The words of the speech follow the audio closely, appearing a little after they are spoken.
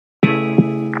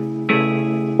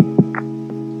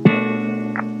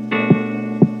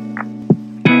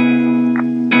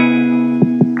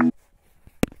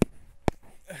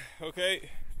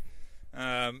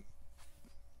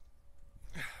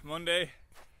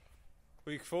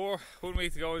Week 4, 1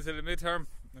 week to go into the midterm.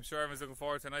 I'm sure everyone's looking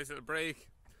forward to a nice little break.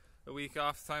 A week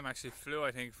off. Time actually flew,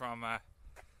 I think, from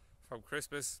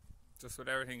Christmas, just with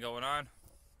everything going on.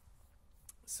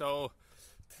 So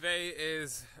today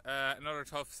is another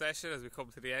tough session as we come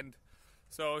to the end.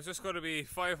 So it's just going to be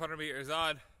 500 meters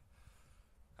on,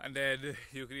 and then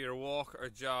you can either walk or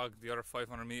jog the other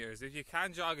 500 meters. If you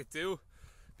can jog it, do,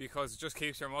 because it just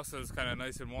keeps your muscles kind of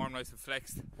nice and warm, nice and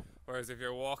flexed. Whereas if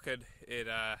you're walking, it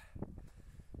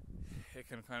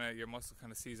can kind of, your muscle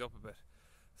kind of seize up a bit.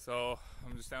 So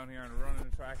I'm just down here on the running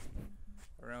track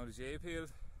around the J field.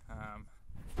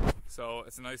 So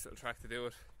it's a nice little track to do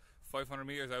it. 500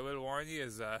 meters, I will warn you,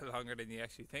 is longer than you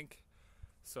actually think.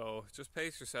 So just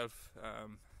pace yourself,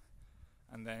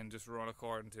 and then just run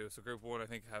according to. So group 1 I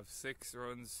think have 6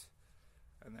 runs,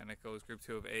 and then it goes group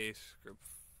 2 of 8, group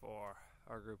 4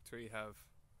 or group 3 have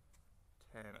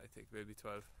 10, I think, maybe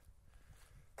 12.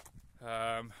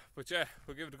 But yeah,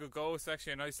 we'll give it a good go. It's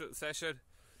actually a nice little session.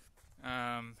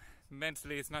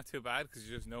 Mentally it's not too bad because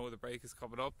you just know the break is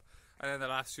coming up, and then the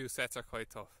last few sets are quite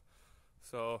tough.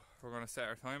 So we're going to set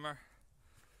our timer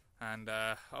and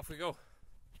off we go.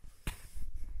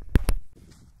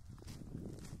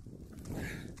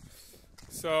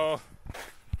 So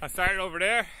I started over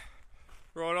there,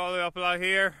 rode all the way up along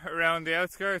here, around the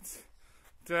outskirts,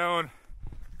 down,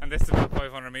 and this is about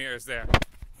 500 meters there.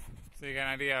 So you get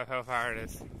an idea of how far it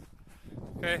is.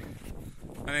 Okay,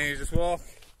 and then you just walk,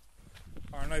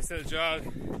 or a nice little jog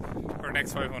for the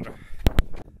next 500.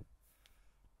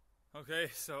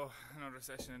 Okay, so another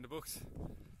session in the books.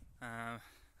 That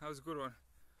was a good one.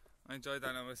 I enjoyed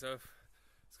that on myself.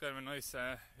 It's kind of a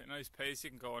nice pace.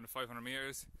 You can go on the 500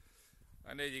 meters,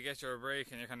 and then you get your break,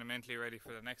 and you're kind of mentally ready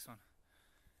for the next one.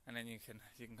 And then you can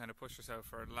kind of push yourself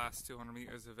for the last 200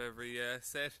 meters of every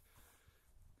set.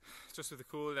 Just with the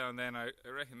cool down, then I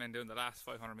recommend doing the last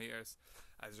 500 meters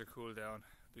as your cool down.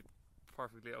 Be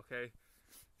perfectly okay.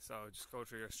 So just go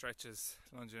through your stretches,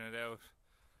 lunging it out,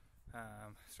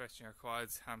 stretching your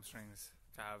quads, hamstrings,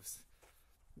 calves,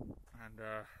 and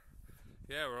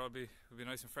yeah, we'll be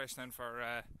nice and fresh then for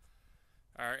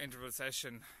our interval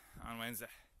session on Wednesday.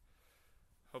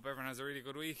 Hope everyone has a really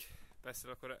good week. Best of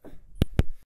luck with it.